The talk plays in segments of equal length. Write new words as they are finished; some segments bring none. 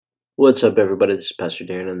What's up, everybody? This is Pastor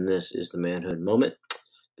Darren, and this is the Manhood Moment.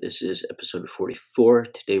 This is episode 44.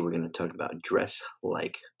 Today, we're going to talk about dress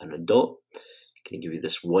like an adult. I'm going to give you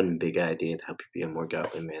this one big idea and help you be a more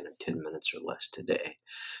godly man in 10 minutes or less today.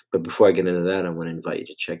 But before I get into that, I want to invite you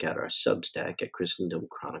to check out our Substack at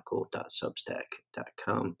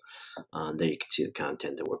christendomchronicle.substack.com. There you can see the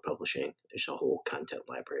content that we're publishing. There's a whole content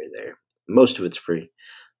library there. Most of it's free.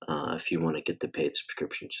 If you want to get the paid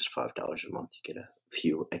subscription, just $5 a month, you get a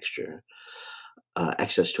few extra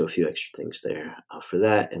access to a few extra things there for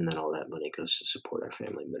that, and then all that money goes to support our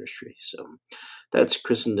family ministry. So that's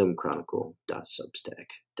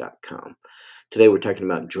christendomchronicle.substack.com. Today we're talking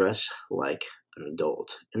about dress like an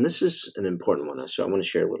adult, and this is an important one. So I want to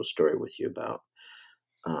share a little story with you about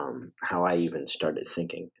how I even started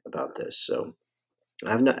thinking about this. So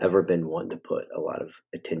I've not ever been one to put a lot of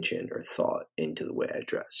attention or thought into the way I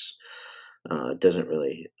dress. It doesn't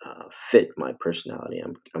really fit my personality.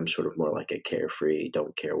 I'm sort of more like a carefree,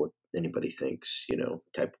 don't care what anybody thinks,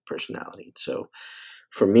 type of personality. So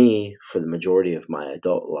for me, for the majority of my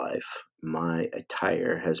adult life, my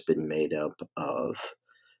attire has been made up of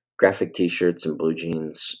graphic t-shirts and blue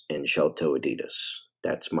jeans and shell toe Adidas.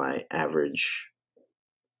 That's my average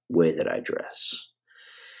way that I dress.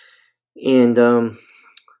 And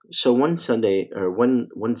so one Sunday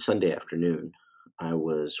afternoon, I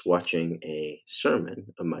was watching a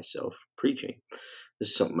sermon of myself preaching. This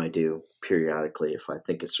is something I do periodically. If I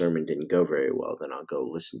think a sermon didn't go very well, then I'll go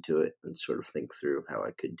listen to it and sort of think through how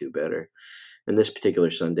I could do better. And this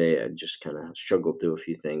particular Sunday, I just kind of struggled through a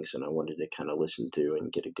few things, and I wanted to kind of listen through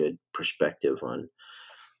and get a good perspective on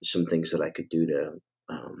some things that I could do to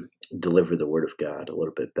deliver the Word of God a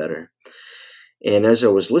little bit better. And as I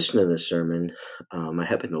was listening to the sermon, I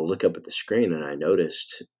happened to look up at the screen, and I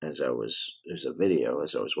noticed there's a video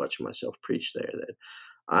as I was watching myself preach there, that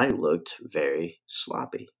I looked very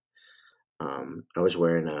sloppy. I was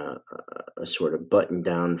wearing a sort of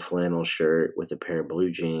button-down flannel shirt with a pair of blue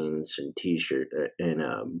jeans and t-shirt and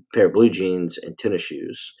a pair of blue jeans and tennis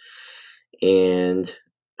shoes, and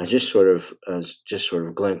I was just sort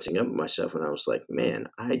of glancing up at myself, and I was like, man,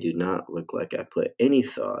 I do not look like I put any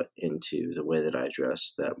thought into the way that I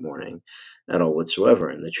dressed that morning at all whatsoever.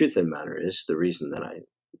 And the truth of the matter is, the reason that I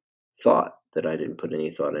thought that I didn't put any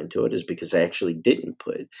thought into it is because I actually didn't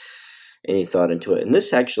put any thought into it. And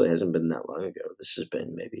this actually hasn't been that long ago. This has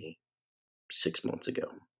been maybe 6 months ago.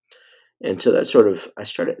 And so I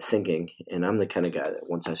started thinking, and I'm the kind of guy that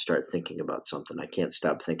once I start thinking about something, I can't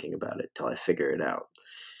stop thinking about it till I figure it out.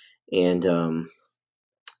 And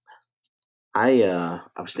I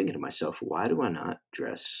was thinking to myself, why do I not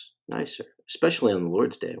dress nicer, especially on the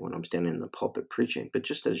Lord's Day when I'm standing in the pulpit preaching? But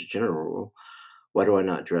just as a general rule, why do I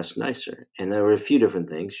not dress nicer? And there were a few different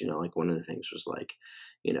things, like one of the things was like,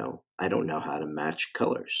 I don't know how to match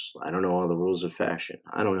colors. I don't know all the rules of fashion.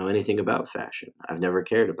 I don't know anything about fashion. I've never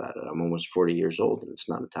cared about it. I'm almost 40 years old, and it's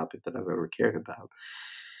not a topic that I've ever cared about.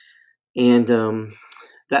 And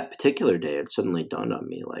that particular day, it suddenly dawned on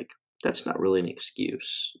me, like, that's not really an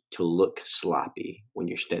excuse to look sloppy when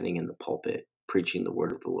you're standing in the pulpit preaching the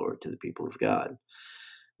word of the Lord to the people of God.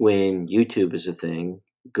 When YouTube is a thing,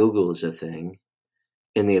 Google is a thing,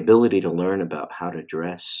 and the ability to learn about how to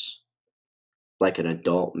dress like an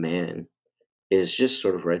adult man is just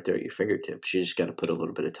sort of right there at your fingertips. You just got to put a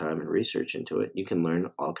little bit of time and research into it. You can learn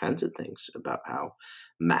all kinds of things about how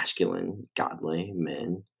masculine, godly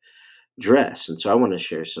men dress. And so I want to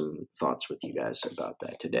share some thoughts with you guys about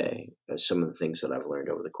that today, as some of the things that I've learned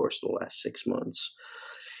over the course of the last 6 months.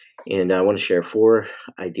 And I want to share 4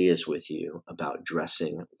 ideas with you about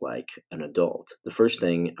dressing like an adult. The first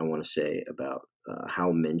thing I want to say about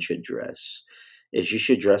how men should dress is you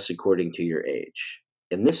should dress according to your age.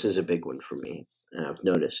 And this is a big one for me. And I've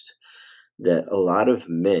noticed that a lot of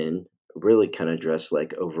men really kind of dress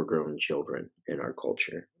like overgrown children in our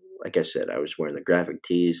culture. Like I said, I was wearing the graphic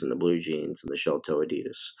tees and the blue jeans and the shell toe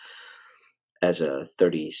Adidas as a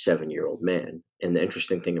 37-year-old man. And the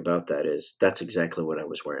interesting thing about that is that's exactly what I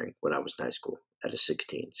was wearing when I was in high school at a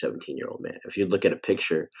 16, 17-year-old man. If you look at a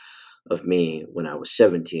picture of me when I was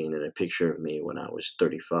 17 and a picture of me when I was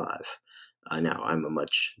 35, now I'm a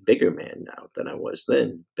much bigger man now than I was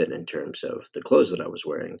then, but in terms of the clothes that I was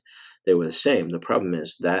wearing, they were the same. The problem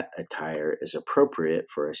is that attire is appropriate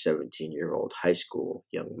for a 17-year-old high school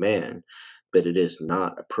young man, but it is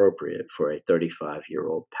not appropriate for a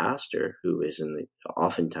 35-year-old pastor who is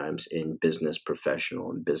oftentimes in business professional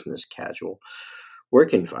and business casual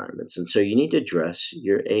work environments. And so you need to dress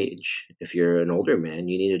your age. If you're an older man,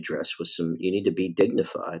 you need to dress you need to be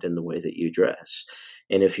dignified in the way that you dress.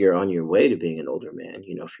 And if you're on your way to being an older man,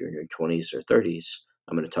 if you're in your 20s or 30s,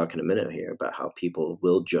 I'm going to talk in a minute here about how people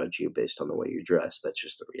will judge you based on the way you dress. That's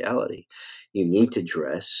just the reality. You need to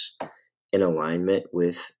dress in alignment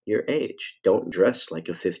with your age. Don't dress like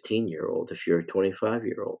a 15-year-old if you're a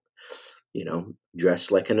 25-year-old.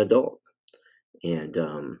 Dress like an adult. And,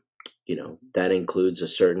 that includes a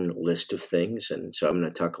certain list of things. And so I'm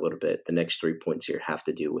going to talk a little bit. The next 3 points here have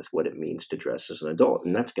to do with what it means to dress as an adult.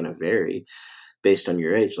 And that's going to vary based on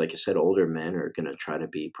your age. Like I said, older men are going to try to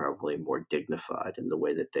be probably more dignified in the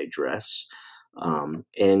way that they dress.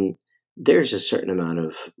 And there's a certain amount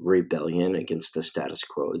of rebellion against the status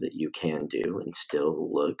quo that you can do and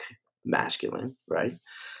still look masculine, right?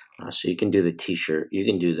 So you can do the t-shirt, you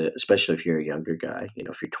can do especially if you're a younger guy,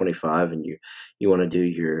 if you're 25 and you want to do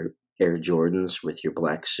your Air Jordans with your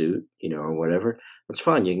black suit, or whatever, that's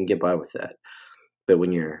fine. You can get by with that. But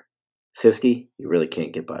when you're 50, you really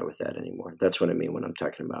can't get by with that anymore. That's what I mean when I'm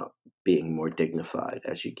talking about being more dignified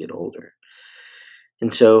as you get older.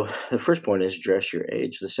 And so the first point is dress your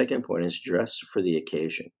age. The second point is dress for the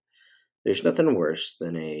occasion. There's nothing worse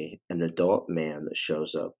than an adult man that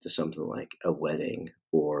shows up to something like a wedding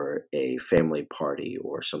or a family party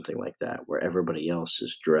or something like that, where everybody else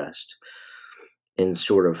is dressed in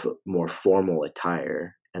sort of more formal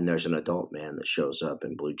attire, and there's an adult man that shows up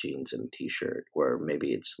in blue jeans and a t-shirt, or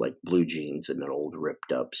maybe it's like blue jeans and an old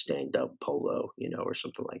ripped up, stained up polo, or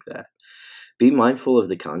something like that. Be mindful of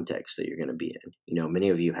the context that you're going to be in. Many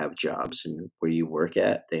of you have jobs, and where you work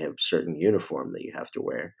at, they have certain uniform that you have to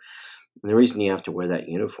wear. And the reason you have to wear that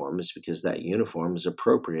uniform is because that uniform is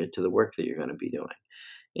appropriate to the work that you're going to be doing.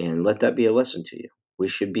 And let that be a lesson to you. We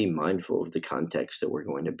should be mindful of the context that we're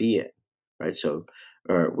going to be in, right?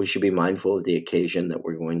 Or we should be mindful of the occasion that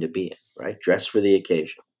we're going to be in, right? Dress for the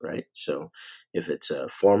occasion, right? So if it's a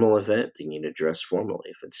formal event, then you need to dress formally.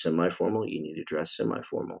 If it's semi-formal, you need to dress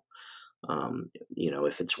semi-formal.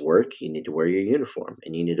 If it's work, you need to wear your uniform,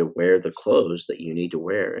 and you need to wear the clothes that you need to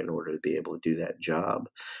wear in order to be able to do that job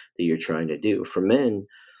that you're trying to do. For men,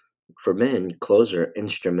 clothes are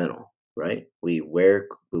instrumental, right? We wear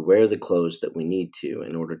the clothes that we need to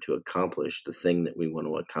in order to accomplish the thing that we want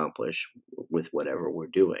to accomplish with whatever we're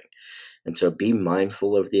doing. And so be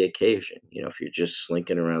mindful of the occasion. If you're just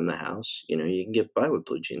slinking around the house, you can get by with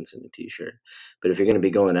blue jeans and a t-shirt. But if you're going to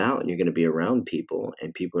be going out and you're going to be around people,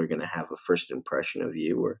 and people are going to have a first impression of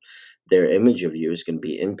you, or their image of you is going to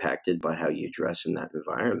be impacted by how you dress in that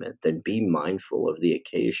environment, then be mindful of the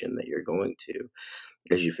occasion that you're going to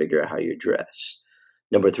as you figure out how you dress.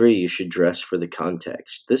 Number 3, you should dress for the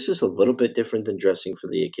context. This is a little bit different than dressing for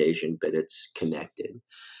the occasion, but it's connected.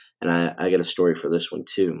 And I got a story for this one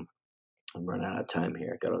too. I'm running out of time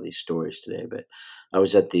here. I got all these stories today, but I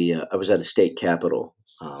was at a state capitol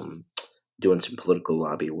doing some political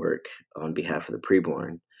lobby work on behalf of the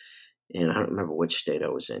preborn. And I don't remember which state I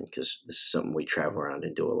was in, because this is something we travel around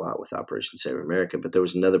and do a lot with Operation Save America. But there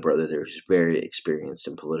was another brother there who's very experienced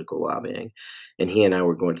in political lobbying. And he and I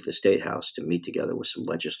were going to the State House to meet together with some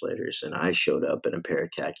legislators. And I showed up in a pair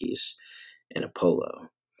of khakis and a polo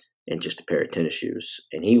and just a pair of tennis shoes.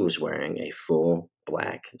 And he was wearing a full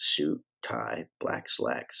black suit, tie, black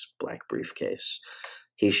slacks, black briefcase.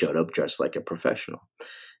 He showed up dressed like a professional.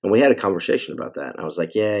 And we had a conversation about that. And I was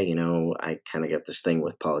like, yeah, I kind of got this thing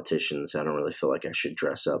with politicians. I don't really feel like I should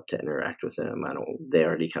dress up to interact with them. They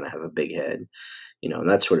already kind of have a big head, and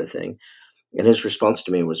that sort of thing. And his response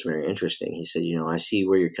to me was very interesting. He said, I see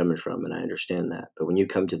where you're coming from, and I understand that. But when you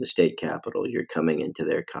come to the state capitol, you're coming into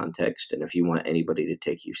their context. And if you want anybody to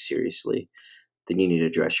take you seriously, then you need to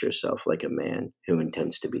dress yourself like a man who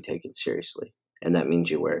intends to be taken seriously. And that means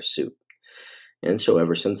you wear a suit. And so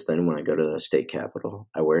ever since then, when I go to the state capitol,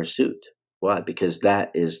 I wear a suit. Why? Because that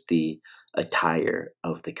is the attire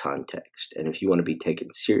of the context. And if you want to be taken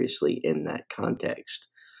seriously in that context,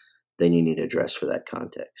 then you need to dress for that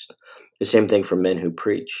context. The same thing for men who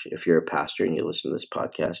preach. If you're a pastor and you listen to this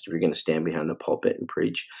podcast, if you're going to stand behind the pulpit and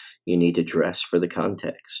preach, you need to dress for the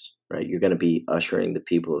context, right? You're going to be ushering the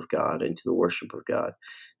people of God into the worship of God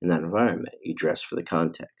in that environment. You dress for the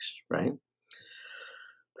context, right?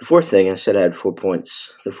 The fourth thing, I said I had 4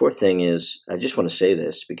 points. The fourth thing is, I just want to say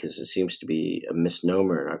this because it seems to be a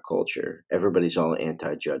misnomer in our culture. Everybody's all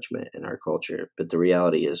anti-judgment in our culture, but the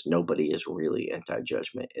reality is nobody is really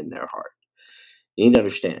anti-judgment in their heart. You need to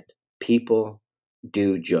understand, people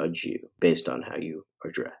do judge you based on how you are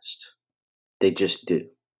dressed. They just do.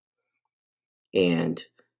 And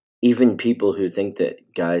even people who think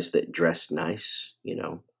that guys that dress nice,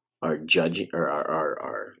 are judging or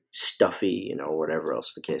are stuffy, whatever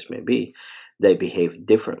else the case may be, they behave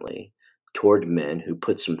differently toward men who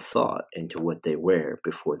put some thought into what they wear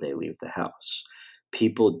before they leave the house.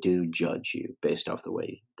 People do judge you based off the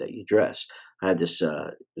way that you dress. I had this,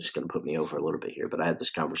 this is going to put me over a little bit here, but I had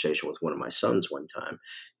this conversation with one of my sons one time.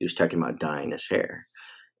 He was talking about dyeing his hair,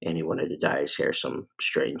 and he wanted to dye his hair some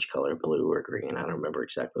strange color, blue or green. I don't remember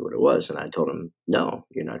exactly what it was. And I told him, no,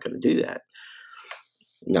 you're not going to do that.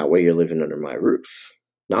 Not while you're living under my roof.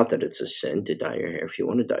 Not that it's a sin to dye your hair if you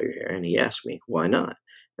want to dye your hair. And he asked me, why not?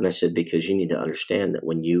 And I said, because you need to understand that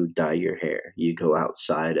when you dye your hair, you go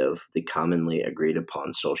outside of the commonly agreed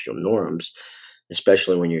upon social norms,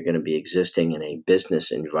 especially when you're going to be existing in a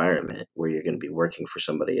business environment where you're going to be working for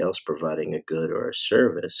somebody else, providing a good or a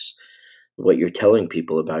service. What you're telling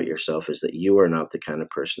people about yourself is that you are not the kind of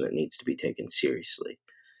person that needs to be taken seriously.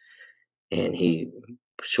 And he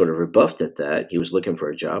sort of rebuffed at that. He was looking for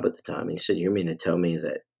a job at the time. He said, you mean to tell me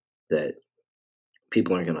that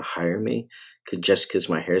people aren't going to hire me just because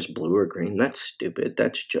my hair is blue or green? That's stupid.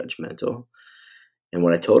 That's judgmental. And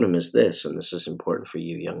what I told him is this, and this is important for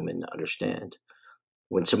you young men to understand.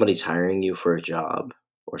 When somebody's hiring you for a job,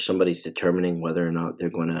 or somebody's determining whether or not they're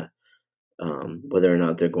going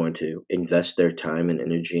to invest their time and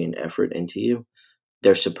energy and effort into you,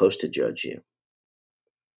 they're supposed to judge you.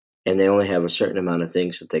 And they only have a certain amount of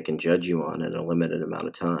things that they can judge you on in a limited amount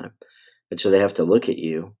of time. And so they have to look at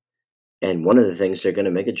you. And one of the things they're going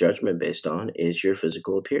to make a judgment based on is your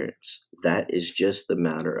physical appearance. That is just the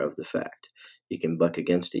matter of the fact. You can buck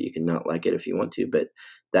against it. You can not like it if you want to, but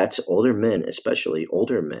that's older men, especially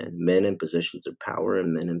older men, men in positions of power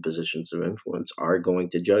and men in positions of influence are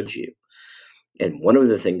going to judge you. And one of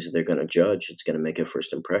the things that they're going to judge, it's going to make a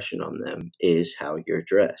first impression on them, is how you're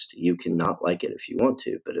dressed. You cannot like it if you want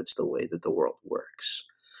to, but it's the way that the world works.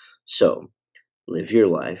 So live your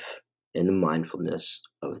life in the mindfulness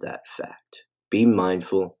of that fact. Be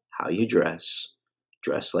mindful how you dress.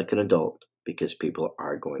 Dress like an adult, because people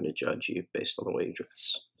are going to judge you based on the way you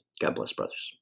dress. God bless, brothers.